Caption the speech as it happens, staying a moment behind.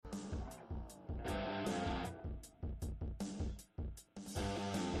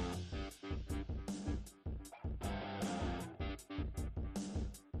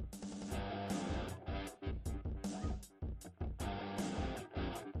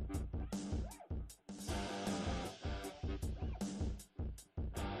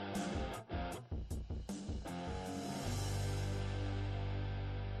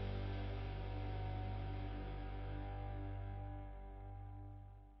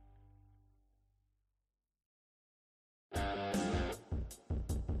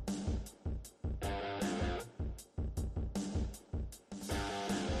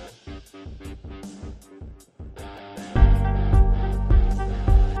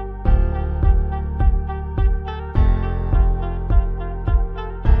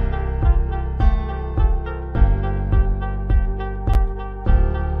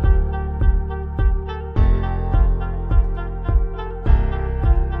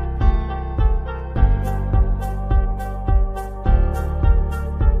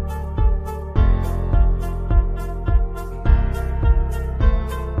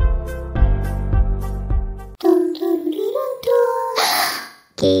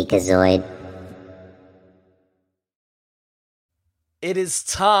Geekazoid. It is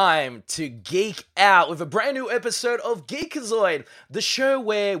time to geek out with a brand new episode of Geekazoid, the show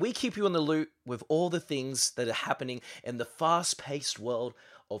where we keep you in the loop with all the things that are happening in the fast-paced world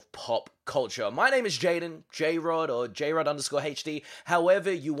of pop culture. My name is Jaden, J-Rod or J-Rod_HD.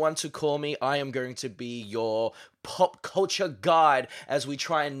 However you want to call me, I am going to be your pop culture guide as we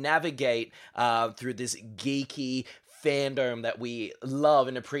try and navigate through this geeky fandom that we love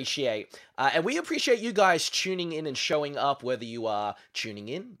and appreciate. And we appreciate you guys tuning in and showing up, whether you are tuning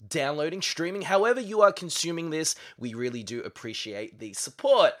in, downloading, streaming, however you are consuming this. We really do appreciate the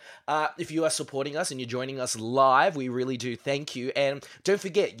support. If you are supporting us and you're joining us live, we really do thank you. And don't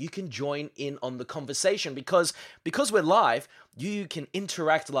forget, you can join in on the conversation because we're live, you can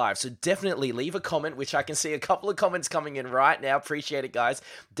interact live. So definitely leave a comment, which I can see a couple of comments coming in right now. Appreciate it, guys.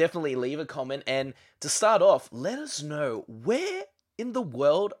 Definitely leave a comment. And to start off, let us know, where in the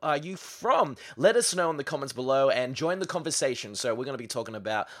world are you from? Let us know in the comments below and join the conversation. So we're going to be talking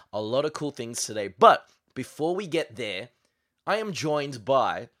about a lot of cool things today. But before we get there, I am joined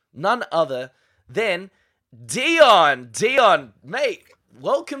by none other than Dion. Dion, mate,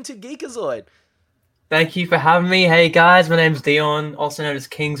 welcome to Geekazoid. Thank you for having me. Hey guys, my name's Dion, also known as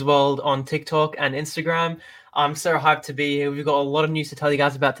Kingsworld on TikTok and Instagram. I'm so hyped to be here. We've got a lot of news to tell you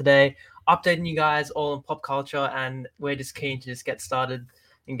guys about today, updating you guys all on pop culture, and we're just keen to just get started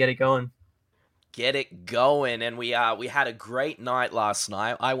and get it going. Get it going, and we had a great night last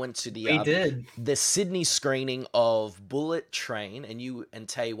night. I went to the Sydney screening of Bullet Train, and you and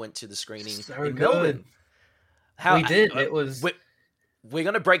Tay went to the screening in Melbourne. We did. It was. We're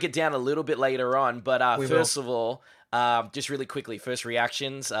going to break it down a little bit later on, but first of all, just really quickly, first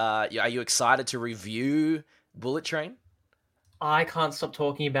reactions. Are you excited to review Bullet Train? I can't stop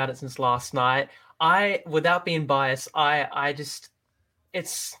talking about it since last night. Without being biased,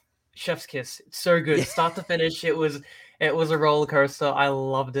 it's chef's kiss. It's so good. Start to finish, it was a roller coaster. I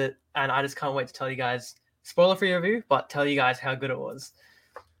loved it, and I just can't wait to tell you guys, spoiler-free review, but tell you guys how good it was.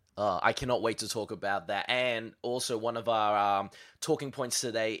 I cannot wait to talk about that. And also one of our talking points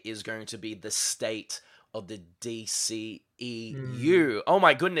today is going to be the State of the DCEU. Oh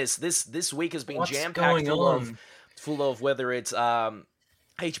my goodness, this week has been jam-packed full of whether it's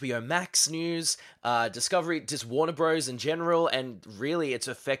HBO Max news, Discovery, just Warner Bros. In general, and really it's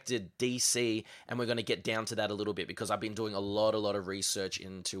affected DC, and we're going to get down to that a little bit because I've been doing a lot of research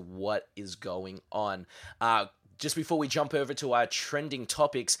into what is going on. Just before we jump over to our trending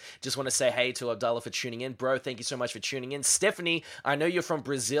topics, just want to say hey to Abdallah for tuning in. Bro, thank you so much for tuning in. Stephanie, I know you're from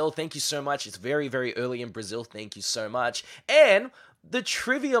Brazil. Thank you so much. It's very, very early in Brazil. Thank you so much. And the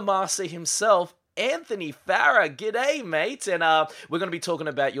trivia master himself, Anthony Farah. G'day, mate. And we're going to be talking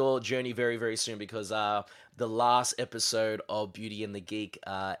about your journey very, very soon because the last episode of Beauty and the Geek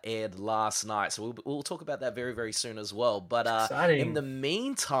aired last night. So we'll talk about that very, very soon as well. But in the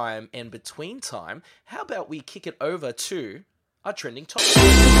meantime and between time, how about we kick it over to our trending topic?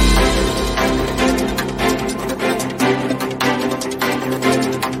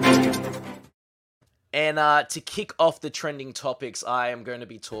 And to kick off the trending topics, I am going to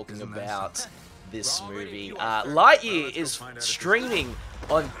be talking about this movie. Lightyear is streaming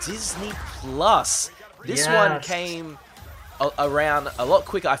on Disney Plus. This one came around a lot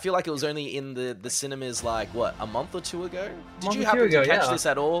quicker. I feel like it was only in the cinemas like, what, a month or two ago? Did you happen to catch this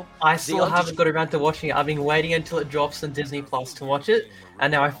at all? I still haven't got around to watching it. I've been waiting until it drops on Disney Plus to watch it,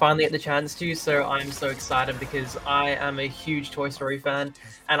 and now I finally get the chance to, so I'm so excited because I am a huge Toy Story fan,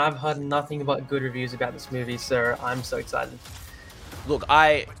 and I've heard nothing but good reviews about this movie, so I'm so excited. Look,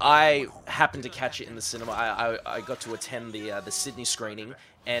 I happened to catch it in the cinema. I got to attend the Sydney screening,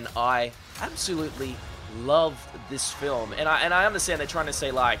 and I absolutely loved this film. And I understand they're trying to say,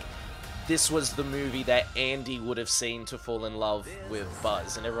 like, this was the movie that Andy would have seen to fall in love with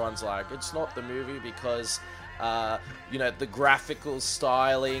Buzz. And everyone's like, it's not the movie because, the graphical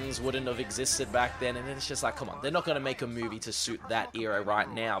stylings wouldn't have existed back then. And it's just like, come on, they're not going to make a movie to suit that era right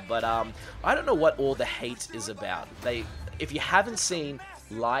now. But I don't know what all the hate is about. If you haven't seen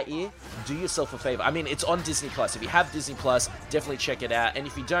Lightyear, do yourself a favor. I mean, it's on Disney Plus. If you have Disney Plus, definitely check it out. And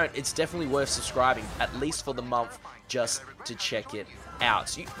if you don't, it's definitely worth subscribing, at least for the month, just to check it out.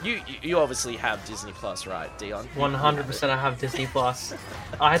 So you obviously have Disney Plus, right, Dion? 100% I have Disney Plus.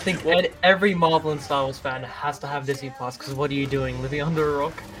 I think every Marvel and Star Wars fan has to have Disney Plus, because what are you doing, living under a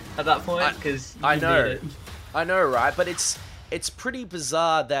rock at that point? Because I know, right? But it's pretty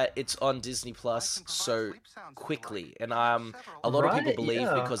bizarre that it's on Disney Plus so quickly, and a lot of people believe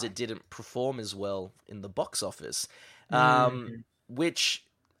because it didn't perform as well in the box office, which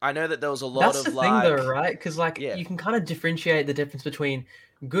I know that there was a lot That's the of thing, though, like, right? Because like yeah, you can kind of differentiate the difference between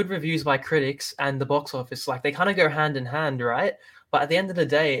good reviews by critics and the box office. Like they kind of go hand in hand, right? But at the end of the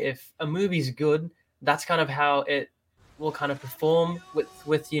day, if a movie's good, that's kind of how it will kind of perform with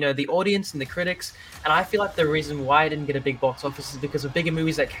the audience and the critics. And I feel like the reason why I didn't get a big box office is because of bigger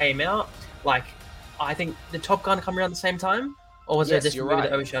movies that came out. Like I think the Top Gun come around the same time, or was there a yes, you're different movie right.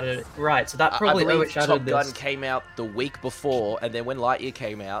 that overshadowed it? Right, so that I probably believe overshadowed Top Gun this. came out the week before, and then when Lightyear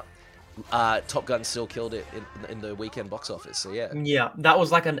came out, Top Gun still killed it in the weekend box office. So yeah. Yeah, that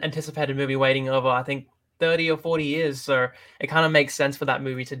was like an anticipated movie waiting over, I think, 30 or 40 years. So it kind of makes sense for that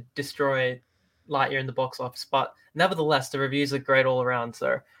movie to destroy Lightyear in the box office. But nevertheless, the reviews are great all around.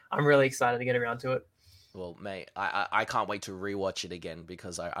 So I'm really excited to get around to it. Well, mate, I can't wait to rewatch it again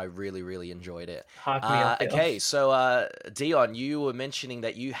because I really, really enjoyed it. Hype me up, yeah. Okay, so Dion, you were mentioning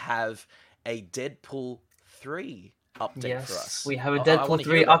that you have a Deadpool 3 update for Yes, us. we have a I want Deadpool to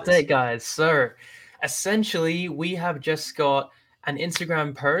hear 3 about this. update, guys. So essentially, we have just got an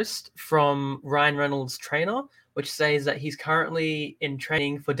Instagram post from Ryan Reynolds' trainer, which says that he's currently in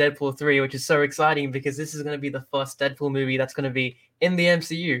training for Deadpool 3, which is so exciting because this is going to be the first Deadpool movie that's going to be in the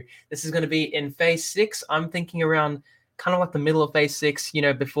MCU. This is going to be in Phase 6. I'm thinking around kind of like the middle of Phase 6,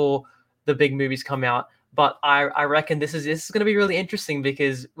 before the big movies come out. But I reckon this is going to be really interesting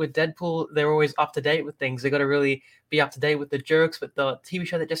because with Deadpool, they're always up to date with things. They got to really be up to date with the jokes, with the TV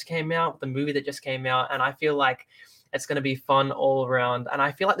show that just came out, with the movie that just came out, and I feel like it's going to be fun all around. And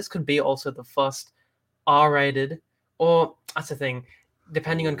I feel like this could be also the first R-rated, or that's the thing,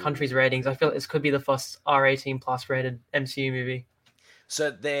 depending on countries' ratings, I feel like this could be the first R18 plus rated MCU movie.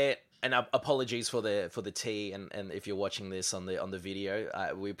 So there, and apologies for the tea, and if you're watching this on the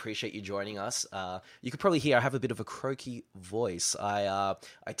video, we appreciate you joining us. You could probably hear I have a bit of a croaky voice. I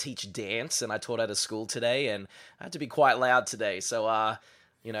teach dance, and I taught at a school today, and I had to be quite loud today. So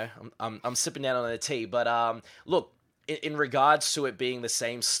I'm sipping down on a tea. But look, in regards to it being the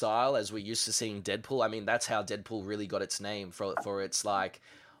same style as we're used to seeing Deadpool, I mean that's how Deadpool really got its name for its like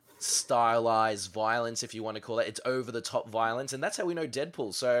stylized violence, if you want to call it. It's over the top violence, and that's how we know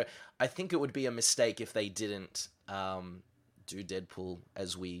Deadpool. So I think it would be a mistake if they didn't do Deadpool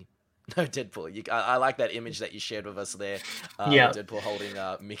as we know Deadpool. I like that image that you shared with us there, Yeah. with Deadpool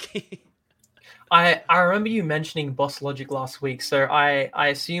holding Mickey. I remember you mentioning Boss Logic last week, so I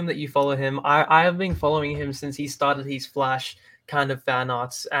assume that you follow him. I have been following him since he started his Flash kind of fan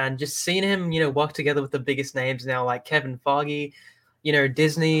arts, and just seeing him, work together with the biggest names now, like Kevin Feige,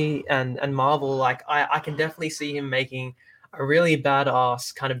 Disney and Marvel. Like I can definitely see him making a really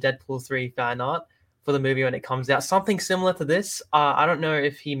badass kind of Deadpool 3 fan art for the movie when it comes out. Something similar to this. I don't know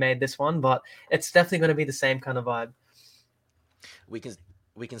if he made this one, but it's definitely going to be the same kind of vibe.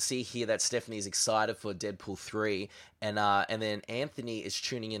 We can see here that Stephanie is excited for Deadpool 3, and then Anthony is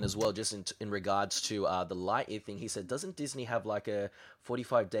tuning in as well, just in regards to the Lightyear thing. He said, "Doesn't Disney have like a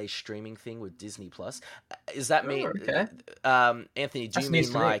 45-day streaming thing with Disney Plus?" Is that me? Oh, okay. Anthony, do That's you news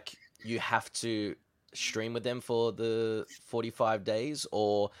mean to me. like you have to stream with them for the 45 days,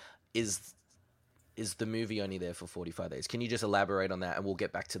 or is the movie only there for 45 days? Can you just elaborate on that? And we'll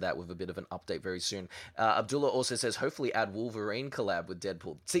get back to that with a bit of an update very soon. Abdullah also says, hopefully add Wolverine collab with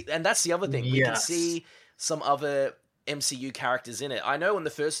Deadpool. See, and that's the other thing. We can Yes. see some other MCU characters in it. I know in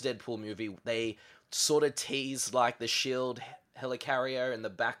the first Deadpool movie, they sort of teased like the SHIELD helicarrier in the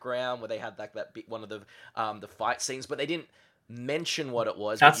background where they had like that bit, one of the fight scenes, but they didn't mention what it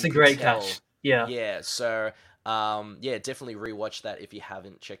was, but That's you a could great tell. catch. Yeah. Yeah, so yeah, definitely rewatch that if you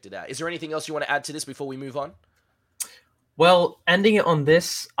haven't checked it out. Is there anything else you want to add to this before we move on? Well, ending it on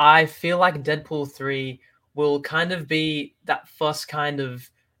this, I feel like Deadpool 3 will kind of be that first kind of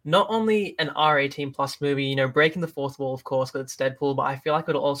not only an R18 plus movie, breaking the fourth wall, of course, because it's Deadpool, but I feel like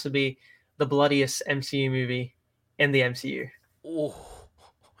it'll also be the bloodiest MCU movie in the MCU. Oh,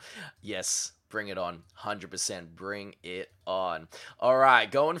 yes, bring it on. 100% bring it on. All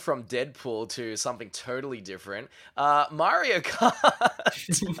right, going from Deadpool to something totally different. Mario Kart.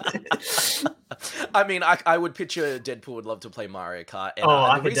 I mean, I would picture Deadpool would love to play Mario Kart, and, Oh,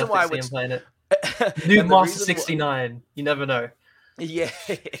 and I the could reason why I definitely see would, him playing it. Noob and the Master reason why, 69. You never know. yeah.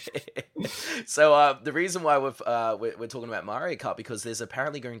 So the reason why we're talking about Mario Kart because there's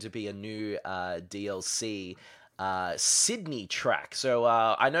apparently going to be a new DLC Sydney track. So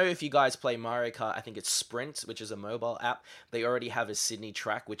I know if you guys play Mario Kart, I think it's Sprint, which is a mobile app. They already have a Sydney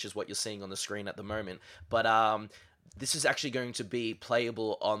track, which is what you're seeing on the screen at the moment. But this is actually going to be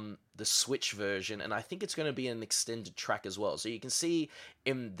playable on the Switch version, and I think it's going to be an extended track as well. So you can see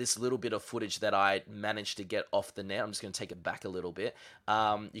in this little bit of footage that I managed to get off the net, I'm just going to take it back a little bit.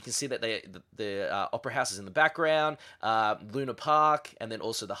 You can see that the Opera House is in the background, Luna Park, and then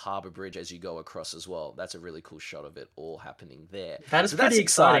also the Harbour Bridge as you go across as well. That's a really cool shot of it all happening there. That is So pretty that's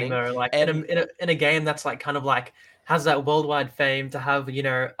exciting, exciting. though. Like And in a game that's like kind of like has that worldwide fame to have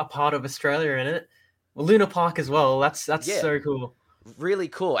a part of Australia in it. Well, Luna Park as well. That's yeah, so cool. really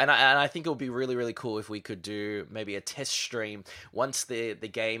cool. And I think it would be really, really cool if we could do maybe a test stream once the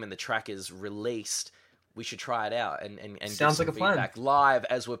game and the track is released. We should try it out and give Sounds like some a plan. feedback live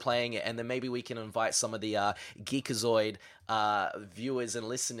as we're playing it, and then maybe we can invite some of the Geekazoid viewers and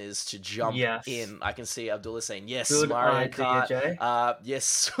listeners to jump Yes. in. I can see Abdullah saying yes, Good Mario idea, Kart. Jay. Yes,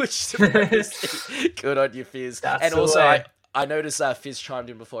 switch to Fantasy. Good on you, Fizz. That's And the also, way. I noticed Fizz chimed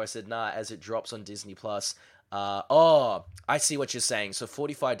in before. I said nah, as it drops on Disney Plus. I see what you're saying. So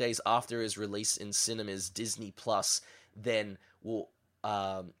 45 days after is released in cinemas, Disney Plus then will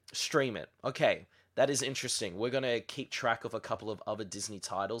stream it. Okay. That is interesting. We're going to keep track of a couple of other Disney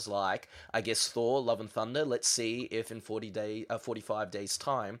titles like, I guess, Thor, Love and Thunder. Let's see if in 45 days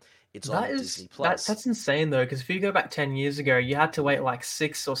time, it's on Disney Plus. That's insane, though, because if you go back 10 years ago, you had to wait like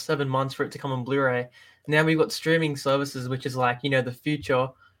 6 or 7 months for it to come on Blu-ray. Now we've got streaming services, which is like, the future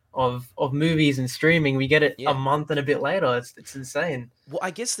of movies and streaming. We get it a month and a bit later. It's insane. Well,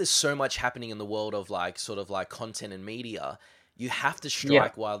 I guess there's so much happening in the world of like sort of like content and media. You have to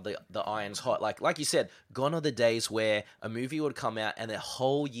strike while the iron's hot. Like you said, gone are the days where a movie would come out and a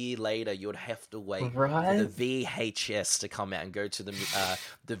whole year later you would have to wait for the VHS to come out and go to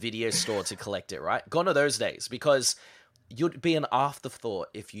the video store to collect it, right? Gone are those days, because you'd be an afterthought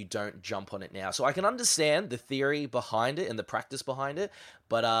if you don't jump on it now. So I can understand the theory behind it and the practice behind it,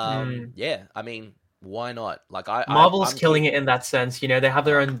 but yeah, I mean, why not? Like Marvel's killing it in that sense. They have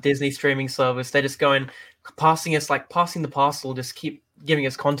their own Disney streaming service. They're just passing the parcel, just keep giving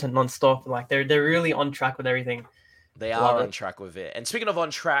us content nonstop. Like they're really on track with everything. They are on track with it. And speaking of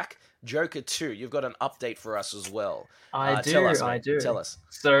on track, Joker 2, you've got an update for us as well. I do. Tell us.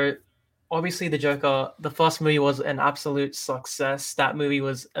 So obviously the Joker, the first movie was an absolute success. That movie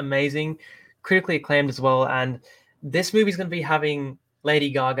was amazing, critically acclaimed as well. And this movie is going to be having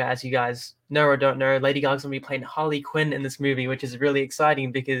Lady Gaga, as you guys know or don't know. Lady Gaga's going to be playing Harley Quinn in this movie, which is really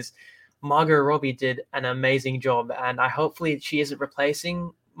exciting because Margot Robbie did an amazing job. And hopefully she isn't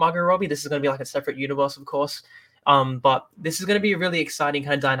replacing Margot Robbie. This is going to be like a separate universe, of course. But this is going to be a really exciting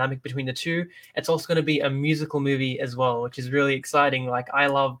kind of dynamic between the two. It's also going to be a musical movie as well, which is really exciting. Like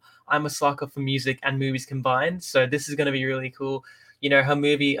I'm a sucker for music and movies combined. So this is going to be really cool. Her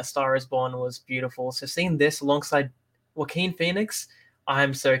movie A Star Is Born was beautiful. So seeing this alongside Joaquin Phoenix,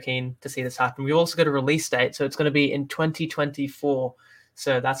 I'm so keen to see this happen. We've also got a release date, so it's going to be in 2024.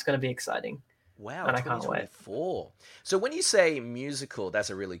 So that's going to be exciting. Wow, and I can't wait. So when you say musical,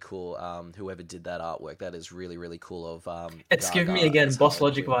 that's a really cool. Whoever did that artwork, that is really, really cool. It's giving me again Boss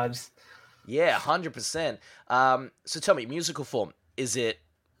Logic vibes. Yeah, 100%. So tell me, musical form, is it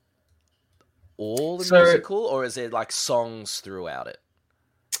all musical, or is it like songs throughout it?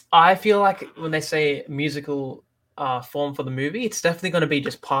 I feel like when they say musical form for the movie, it's definitely going to be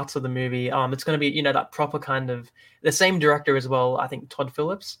just parts of the movie. It's going to be that proper kind of the same director as well. I think Todd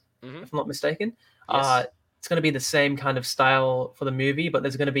Phillips, if I'm not mistaken. Yes. It's going to be the same kind of style for the movie, but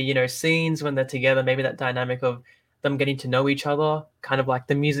there's going to be scenes when they're together. Maybe that dynamic of them getting to know each other, kind of like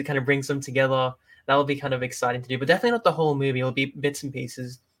the music kind of brings them together. That'll be kind of exciting to do, but definitely not the whole movie. It'll be bits and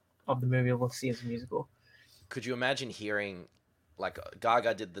pieces of the movie we'll see as a musical. Could you imagine hearing, like,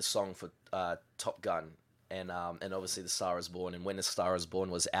 Gaga did the song for Top Gun, and obviously The Star Is Born, and when The Star Is Born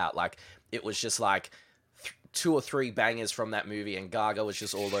was out, like, it was just like 2 or 3 bangers from that movie, and Gaga was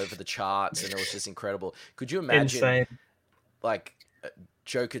just all over the charts, and it was just incredible. Could you imagine, like,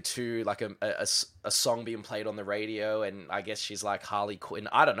 Joker 2, like a song being played on the radio, and I guess she's like Harley Quinn?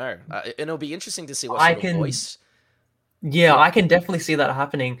 I don't know. And it'll be interesting to see what sort of voice. Yeah, I can definitely see that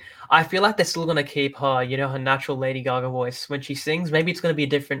happening. I feel like they're still going to keep her, her natural Lady Gaga voice when she sings. Maybe it's going to be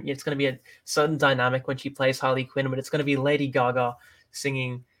different. It's going to be a certain dynamic when she plays Harley Quinn, but it's going to be Lady Gaga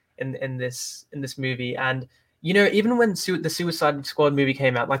singing in this movie. And even when the Suicide Squad movie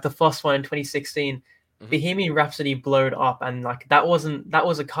came out, like the first one in 2016, Bohemian Rhapsody blowed up, and like that was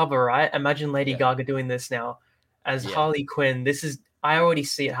a cover, right? Imagine Lady Gaga doing this now as Harley Quinn. I already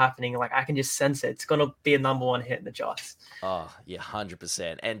see it happening. Like, I can just sense it. It's going to be a #1 hit in the charts. Oh, yeah,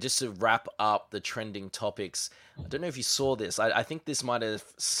 100%. And just to wrap up the trending topics, I don't know if you saw this. I think this might have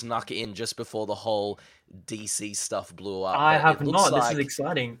snuck in just before the whole DC stuff blew up. I have not. This is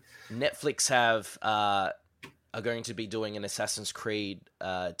exciting. Netflix have are going to be doing an Assassin's Creed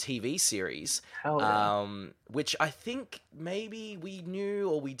TV series, Hell yeah. which I think maybe we knew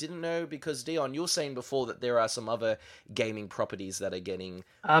or we didn't know, because Dion, you were saying before that there are some other gaming properties that are getting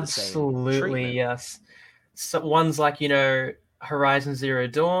the same Absolutely, treatment. yes. So ones like, Horizon Zero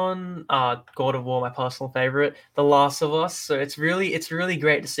Dawn, God of War, my personal favorite, The Last of Us. So it's really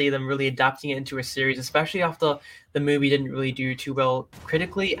great to see them really adapting it into a series, especially after the movie didn't really do too well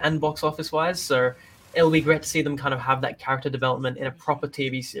critically and box office wise. So it'll be great to see them kind of have that character development in a proper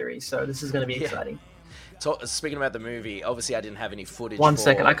TV series. So this is going to be Yeah. exciting. Speaking about the movie, obviously I didn't have any footage 1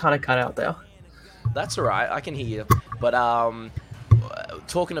 second, I for. kind of cut out there. That's all right. I can hear you. But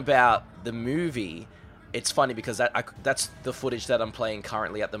talking about the movie, it's funny because that's the footage that I'm playing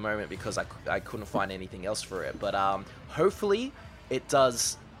currently at the moment, because I couldn't find anything else for it. But hopefully it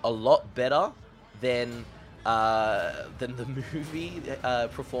does a lot better than the movie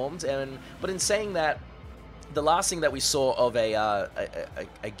performed. But in saying that, the last thing that we saw of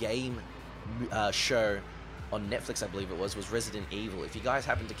a game show on Netflix, I believe it was Resident Evil. If you guys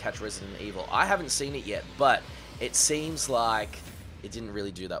happen to catch Resident Evil, I haven't seen it yet, but it seems like it didn't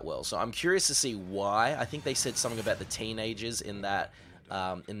really do that well. So I'm curious to see why. I think they said something about the teenagers in that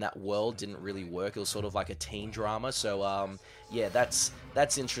world didn't really work. It was sort of like a teen drama. So yeah,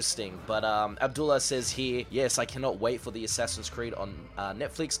 that's interesting. But Abdullah says here, yes, I cannot wait for the Assassin's Creed on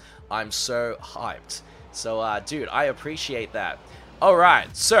Netflix. I'm so hyped. So dude, I appreciate that. All right,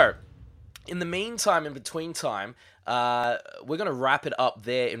 so in the meantime, in between time, we're going to wrap it up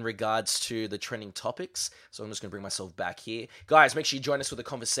there in regards to the trending topics. So I'm just going to bring myself back here. Guys, make sure you join us for the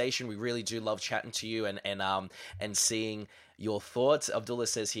conversation. We really do love chatting to you and seeing your thoughts. Abdullah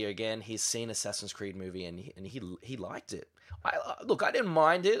says here again, he's seen Assassin's Creed movie and he liked it. Look, I didn't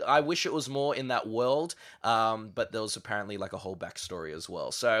mind it. I wish it was more in that world, but there was apparently like a whole backstory as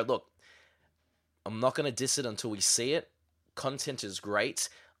well. So look, I'm not going to diss it until we see it. Content is great.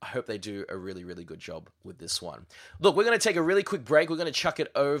 I hope they do a really, really good job with this one. Look, we're going to take a really quick break. We're going to chuck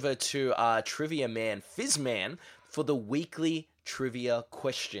it over to our trivia man, Fizzman, for the weekly trivia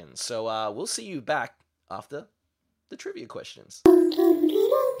questions. So we'll see you back after the trivia questions.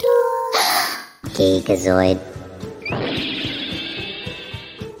 Geekazoid.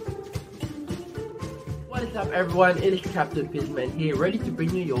 What is up, everyone? It is Captain Fizzman here, ready to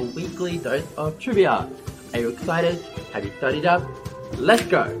bring you your weekly dose of trivia. Are you excited? Have you studied up? Let's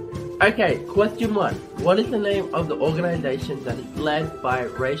go! Okay, question 1. What is the name of the organization that is led by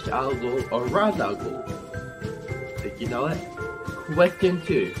Ra's al Ghul or Ra's al Ghul? Think you know it? Question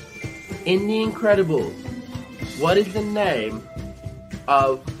 2. In The Incredibles, what is the name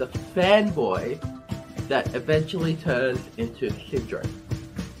of the fanboy that eventually turns into Syndrome?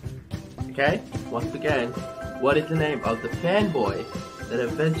 Okay, once again, what is the name of the fanboy that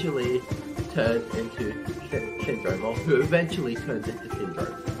eventually turns into Syndrome, or who eventually turns into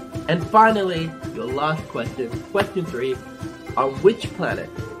Syndrome? And finally, your last question, question 3, on which planet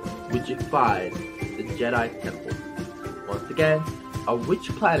would you find the Jedi Temple? Once again, on which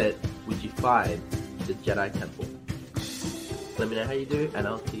planet would you find the Jedi Temple? Let me know how you do, and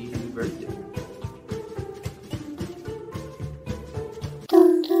I'll see you very soon.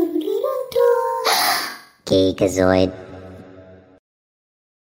 Geekazoid.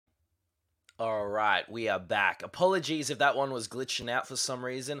 All right, we are back. Apologies if that one was glitching out for some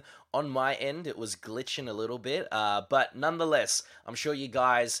reason. On my end, it was glitching a little bit. But nonetheless, I'm sure you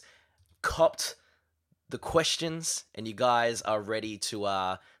guys copped the questions and you guys are ready to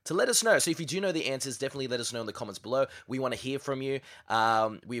let us know. So if you do know the answers, definitely let us know in the comments below. We want to hear from you.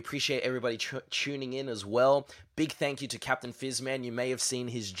 We appreciate everybody tuning in as well. Big thank you to Captain Fizzman. You may have seen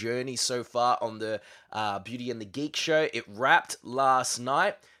his journey so far on the Beauty and the Geek show. It wrapped last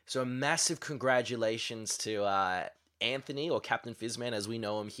night. So a massive congratulations to Anthony, or Captain Fizzman as we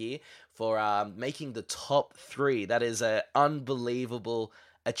know him here, for making the top 3. That is an unbelievable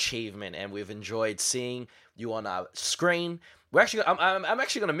achievement, and we've enjoyed seeing you on our screen. I'm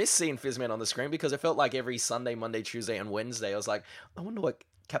actually gonna miss seeing Fizzman on the screen, because it felt like every Sunday, Monday, Tuesday, and Wednesday I was like, I wonder what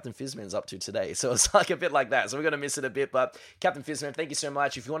Captain Fizzman's up to today. So it's like a bit like that. So we're gonna miss it a bit. But Captain Fizzman, thank you so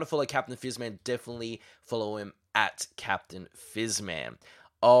much. If you want to follow Captain Fizzman, definitely follow him at Captain Fizzman.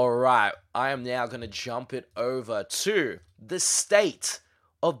 All right, I am now going to jump it over to the State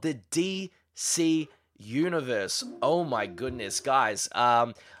of the DC Universe. Oh my goodness, guys!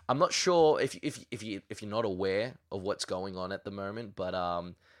 I'm not sure if you're not aware of what's going on at the moment, but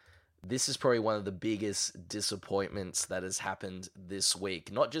this is probably one of the biggest disappointments that has happened this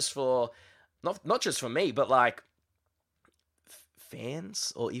week. Not just for me, but like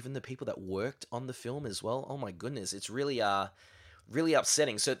fans or even the people that worked on the film as well. Oh my goodness, it's really really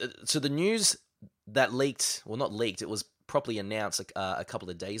upsetting. So the news that leaked, well, not leaked, it was properly announced a couple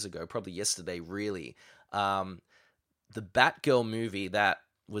of days ago, probably yesterday, really. The Batgirl movie that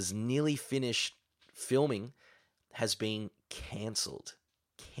was nearly finished filming has been cancelled.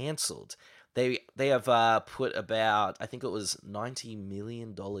 They have put about, I think it was $90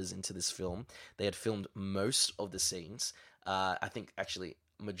 million into this film. They had filmed most of the scenes. I think actually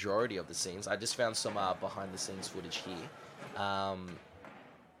majority of the scenes. I just found some behind the scenes footage here.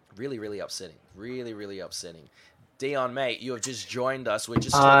 Really, really upsetting. Really upsetting. Dion, mate, you have just joined us. We're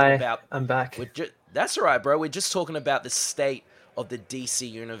just talking about... I'm back. That's all right, bro. We're just talking about the state of the DC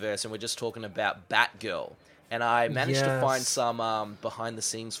universe, and we're just talking about Batgirl. And I managed to find some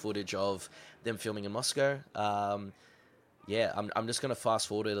behind-the-scenes footage of them filming in Moscow. I'm just going to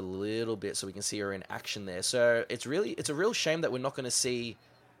fast-forward it a little bit so we can see her in action there. So it's a real shame that we're not going to see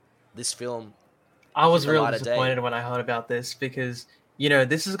this film. I was real disappointed when I heard about this because,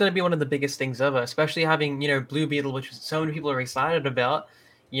 this is going to be one of the biggest things ever, especially having, Blue Beetle, which so many people are excited about,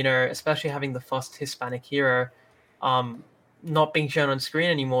 especially having the first Hispanic hero not being shown on screen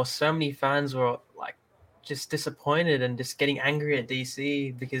anymore. So many fans were just disappointed and just getting angry at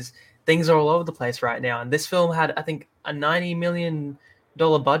DC because things are all over the place right now. And this film had, I think, a $90 million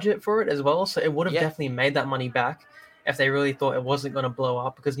budget for it as well. So it would have definitely made that money back if they really thought it wasn't going to blow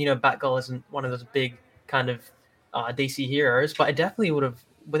up because, Batgirl isn't one of those big kind of DC heroes, but it definitely would have,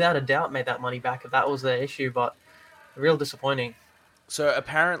 without a doubt, made that money back if that was the issue, but real disappointing. So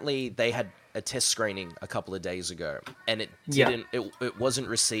apparently they had a test screening a couple of days ago, and it wasn't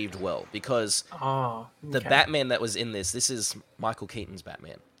received well because the Batman that was in this is Michael Keaton's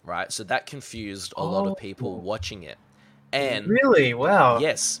Batman, right? So that confused a lot of people watching it. And really? Wow.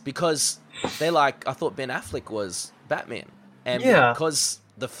 Yes, because they're like, I thought Ben Affleck was Batman. And because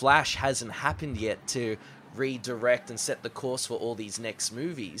The Flash hasn't happened yet to redirect and set the course for all these next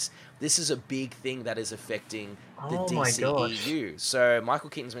movies, this is a big thing that is affecting the DCEU. So Michael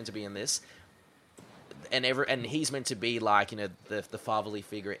Keaton's meant to be in this. And he's meant to be like, the fatherly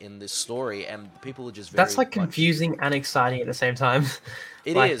figure in this story, and people are just very... That's confusing and exciting at the same time.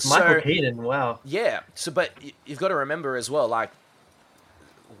 It is. Michael Keaton, wow. Yeah. So, but you've got to remember as well,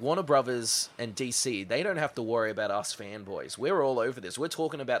 Warner Brothers and DC, they don't have to worry about us fanboys. We're all over this. We're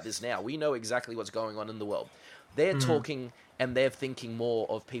talking about this now. We know exactly what's going on in the world. They're talking and they're thinking more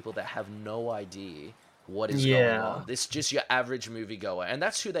of people that have no idea what is going on. This just your average moviegoer. And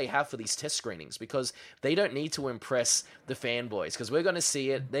that's who they have for these test screenings because they don't need to impress the fanboys because we're going to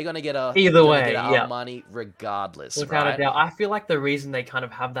see it. They're going to get our money regardless. Without a doubt. I feel like the reason they kind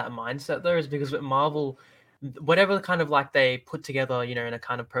of have that mindset though is because with Marvel, whatever kind of they put together, in a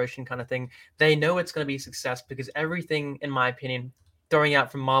kind of potion kind of thing, they know it's going to be a success because everything, in my opinion, throwing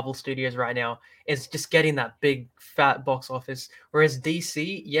out from Marvel Studios right now is just getting that big fat box office. Whereas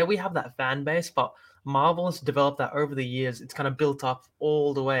DC, we have that fan base, but Marvel has developed that over the years. It's kind of built up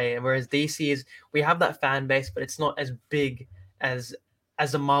all the way. And whereas DC is, we have that fan base, but it's not as big as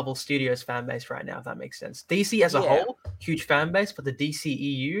the Marvel Studios fan base right now, if that makes sense. DC as a whole, huge fan base, but the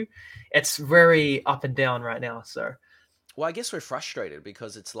DCEU, it's very up and down right now. So, well, I guess we're frustrated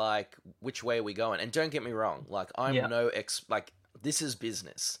because it's which way are we going? And don't get me wrong, I'm this is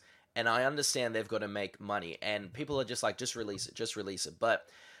business, and I understand they've got to make money, and people are just just release it. But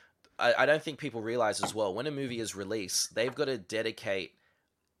I don't think people realize as well, when a movie is released, they've got to dedicate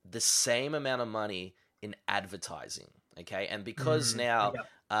the same amount of money in advertising. Okay, and because now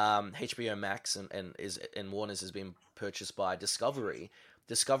HBO Max and Warner's has been purchased by Discovery.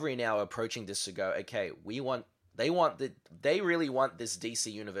 Discovery now are approaching this to go, okay, they really want this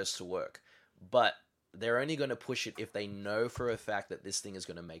DC universe to work, but they're only going to push it if they know for a fact that this thing is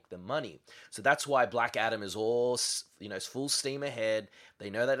going to make them money. So that's why Black Adam is all, full steam ahead. They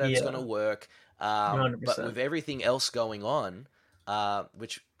know that it's going to work. But with everything else going on,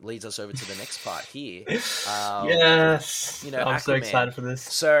 which leads us over to the next part here. Yes. I'm Aquaman. so excited for this.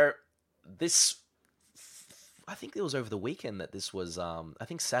 So this, I think it was over the weekend that this was, I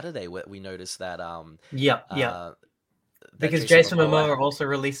think Saturday where we noticed that. Because Jason Momoa also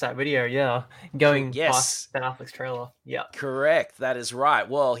released that video, going past Ben Affleck's trailer. Yeah. Correct. That is right.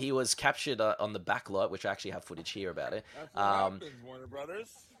 Well, he was captured on the back lot, which I actually have footage here about it. That's what happens, Warner Brothers.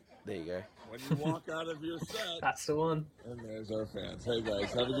 There you go. When you walk out of your set. That's the one. And there's our fans. Hey,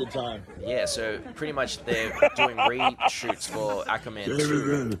 guys, have a good time. Yeah, so pretty much they're doing reshoots for Aquaman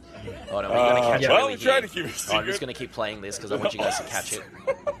 2. Hold on, we're going to catch it really here. To keep it secret. I'm just going to keep playing this because I want you guys to catch it.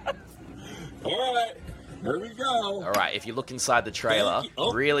 All right. Here we go. All right, if you look inside the trailer,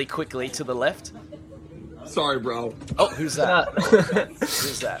 really quickly to the left. Sorry, bro. Oh, who's that?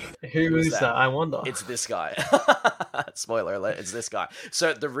 Who's that? Who is that? I wonder. It's this guy. Spoiler alert, it's this guy.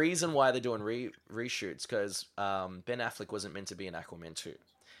 So the reason why they're doing reshoots, because Ben Affleck wasn't meant to be in Aquaman 2.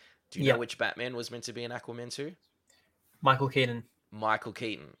 Do you know which Batman was meant to be in Aquaman 2? Michael Keaton. Michael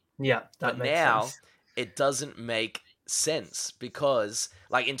Keaton. Yeah, that But makes now sense. it doesn't make sense because,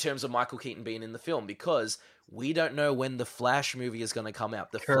 like, in terms of Michael Keaton being in the film, because we don't know when the Flash movie is going to come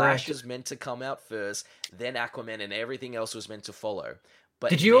out. The Flash is meant to come out first, then Aquaman, and everything else was meant to follow. But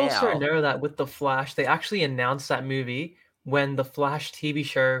did you also know that with the Flash, they actually announced that movie when the Flash TV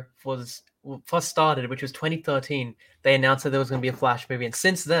show was first started, which was 2013. They announced that there was going to be a Flash movie, and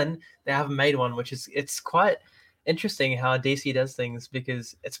since then they haven't made one, which is it's quite interesting how DC does things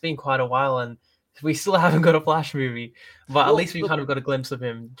because it's been quite a while and we still haven't got a Flash movie, but at least we kind of got a glimpse of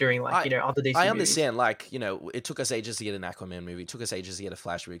him during other DC I movies. understand, it took us ages to get an Aquaman movie. It took us ages to get a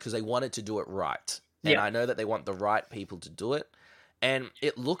Flash movie because they wanted to do it right. And I know that they want the right people to do it. And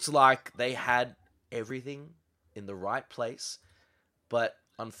it looked like they had everything in the right place. But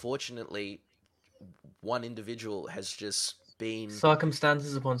unfortunately, one individual has just been...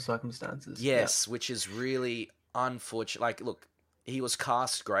 circumstances upon circumstances. Yes, which is really unfortunate. Like, look, he was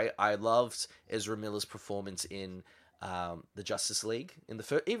cast great. I loved Ezra Miller's performance in the Justice League, in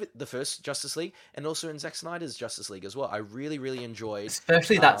the first Justice League, and also in Zack Snyder's Justice League as well. I really, really enjoyed,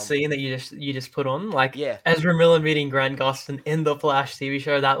 especially that scene that you just put on, like Ezra Miller meeting Grant Gustin in the Flash TV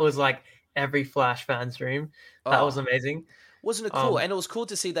show. That was like every Flash fan's dream. That was amazing. Wasn't it cool? And it was cool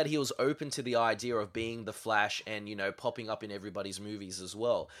to see that he was open to the idea of being the Flash and, popping up in everybody's movies as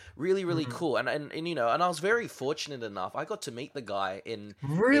well. Really, really cool. And I was very fortunate enough. I got to meet the guy in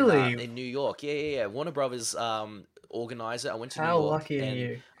New York. Yeah. Warner Brothers organizer. I went to New York. How lucky are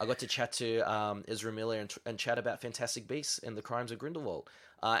you? I got to chat to Ezra Miller and chat about Fantastic Beasts and the Crimes of Grindelwald.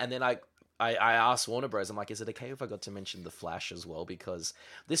 And then I asked Warner Bros. I'm like, is it okay if I got to mention the Flash as well? Because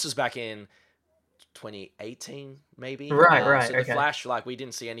this was back in 2018 maybe, right. So the Flash, like, we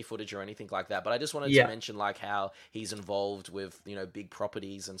didn't see any footage or anything like that, but I just wanted to mention like how he's involved with big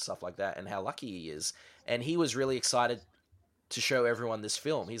properties and stuff like that, and how lucky he is. And he was really excited to show everyone this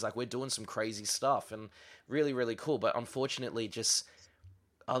film. He's like, we're doing some crazy stuff, and really, really cool. But unfortunately, just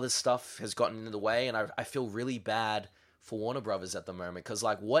other stuff has gotten in the way, and I feel really bad for Warner Brothers at the moment, because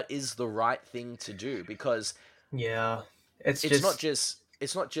like, what is the right thing to do? Because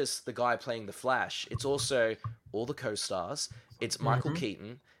it's not just the guy playing the Flash. It's also all the co-stars. It's Michael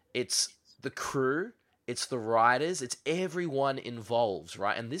Keaton. It's the crew. It's the writers. It's everyone involved,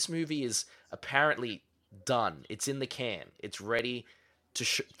 right? And this movie is apparently done. It's in the can. It's ready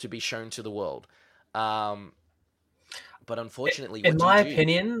to be shown to the world. But unfortunately, in my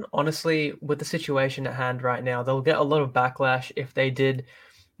opinion, honestly, with the situation at hand right now, they'll get a lot of backlash if they did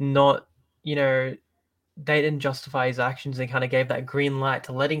not, they didn't justify his actions and kind of gave that green light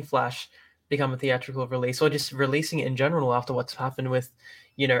to letting Flash become a theatrical release, or just releasing it in general after what's happened with,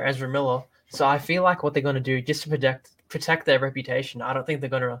 Ezra Miller. So I feel like what they're going to do, just to protect their reputation, I don't think they're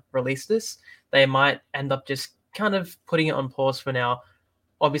going to release this. They might end up just kind of putting it on pause for now,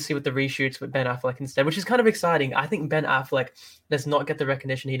 obviously with the reshoots with Ben Affleck instead, which is kind of exciting. I think Ben Affleck does not get the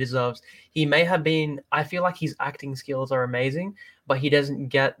recognition he deserves. He may have been, I feel like his acting skills are amazing, but he doesn't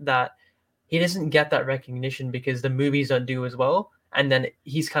get that recognition because the movies don't do as well. And then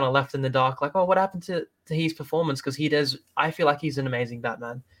he's kind of left in the dark, like, oh, what happened to his performance? Because I feel like he's an amazing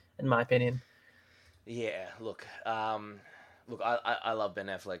Batman, in my opinion. Yeah, look, I love Ben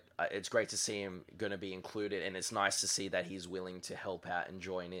Affleck. It's great to see him going to be included, and it's nice to see that he's willing to help out and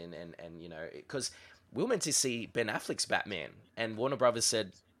join in, and because we were meant to see Ben Affleck's Batman, and Warner Brothers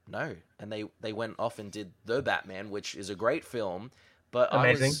said no, and they went off and did The Batman, which is a great film, but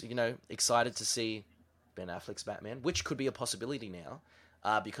amazing. I was, excited to see Ben Affleck's Batman, which could be a possibility now,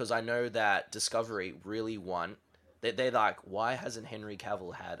 because I know that Discovery really want... They're like, why hasn't Henry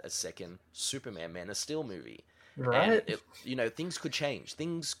Cavill had a second Superman Man of Steel movie? Right. And things could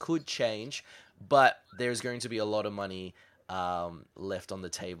change, but there's going to be a lot of money left on the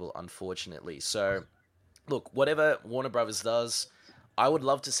table, unfortunately. So, look, whatever Warner Brothers does, I would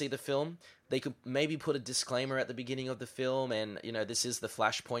love to see the film. They could maybe put a disclaimer at the beginning of the film, and this is the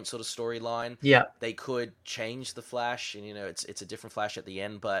Flashpoint sort of storyline. Yeah, they could change the Flash, and it's a different Flash at the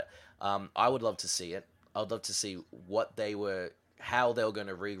end. But I would love to see it. I'd love to see how they were going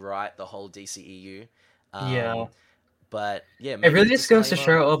to rewrite the whole DCEU. But yeah, it really just goes to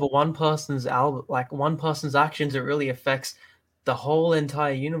show over one person's one person's actions, it really affects the whole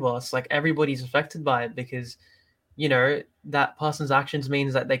entire universe. Like, everybody's affected by it because that person's actions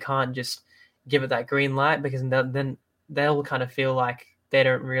means that they can't just give it that green light, because then they'll kind of feel like they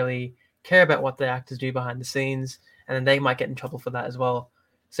don't really care about what the actors do behind the scenes, and then they might get in trouble for that as well.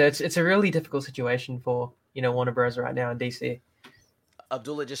 So it's a really difficult situation for Warner Bros. Right now in DC.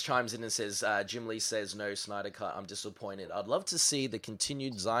 Abdullah just chimes in and says, Jim Lee says, no Snyder Cut, I'm disappointed. I'd love to see the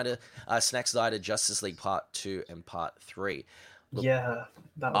continued Snack Snyder Justice League Part 2 and Part 3. Look, Yeah,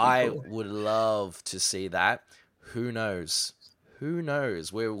 that would be I cool. would love to see that. Who knows? Who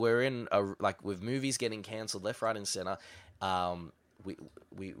knows? We're in with movies getting cancelled left, right, and center.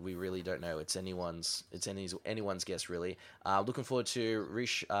 We really don't know. It's anyone's guess, really. Looking forward to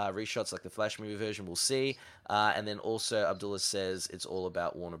reshots like the Flash movie version. We'll see. And then also Abdullah says it's all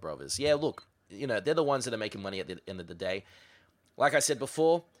about Warner Brothers. Yeah, look, they're the ones that are making money at the end of the day. Like I said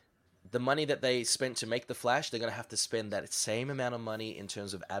before, the money that they spent to make the Flash, they're going to have to spend that same amount of money in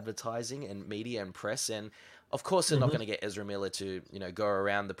terms of advertising and media and press. And of course, they're not going to get Ezra Miller to go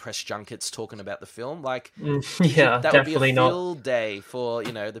around the press junkets talking about the film. Like, yeah, that would be a definitely not. field day for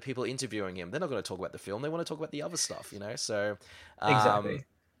the people interviewing him. They're not going to talk about the film. They want to talk about the other stuff. So Exactly.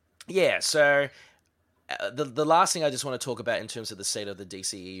 yeah. So the last thing I just want to talk about in terms of the state of the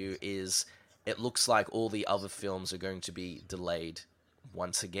DCEU is it looks like all the other films are going to be delayed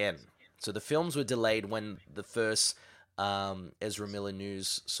once again. So the films were delayed when the first Ezra Miller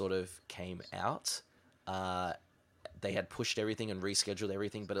news sort of came out. They had pushed everything and rescheduled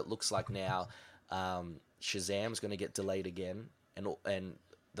everything, but it looks like now Shazam's going to get delayed again, and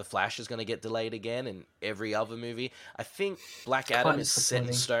The Flash is going to get delayed again, and every other movie. I think Black Adam is set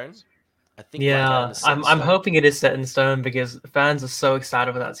in stone. Black Adam is set in I'm stone. hoping it is set in stone because fans are so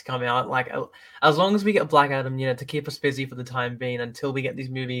excited for that to come out. Like, as long as we get Black Adam, to keep us busy for the time being until we get these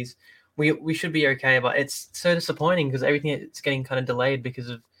movies, we should be okay. But it's so disappointing because everything is getting kind of delayed because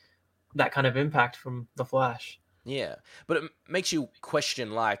of that kind of impact from The Flash. Yeah, but it makes you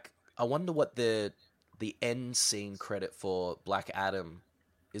question, like, I wonder what the end scene credit for Black Adam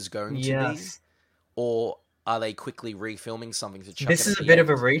is going to be, or are they quickly refilming something to chuck This it is at a the bit end?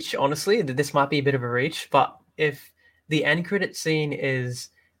 of a reach, honestly. This might be a bit of a reach, but if the end credit scene is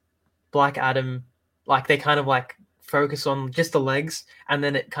Black Adam, like they kind of like focus on just the legs, and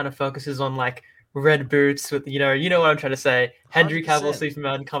then it kind of focuses on like red boots with you know what I'm trying to say. Henry Cavill 100%.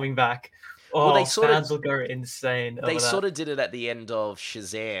 Superman coming back. Well, they Fans will go insane over They that. sort of did it at the end of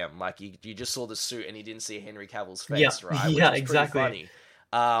Shazam. Like, you just saw the suit and you didn't see Henry Cavill's face, Yeah, right? Which yeah, was exactly. pretty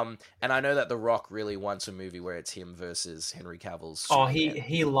funny. And I know that The Rock really wants a movie where it's him versus Henry Cavill's Superman.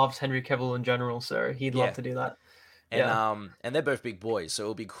 He loves Henry Cavill in general, so he'd love to do that. And they're both big boys, so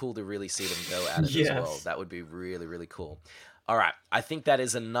it'll be cool to really see them go at it as well. That would be really, really cool. All right, I think that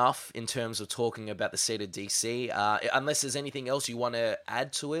is enough in terms of talking about the state of DC. Unless there's anything else you want to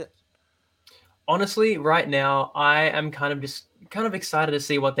add to it. Honestly, right now, I am kind of excited to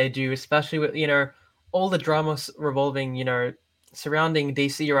see what they do, especially with, all the drama revolving, surrounding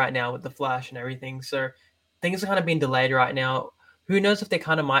DC right now with the Flash and everything. So things are kind of being delayed right now. Who knows if they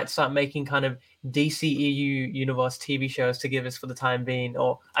kind of might start making kind of DCEU universe TV shows to give us for the time being,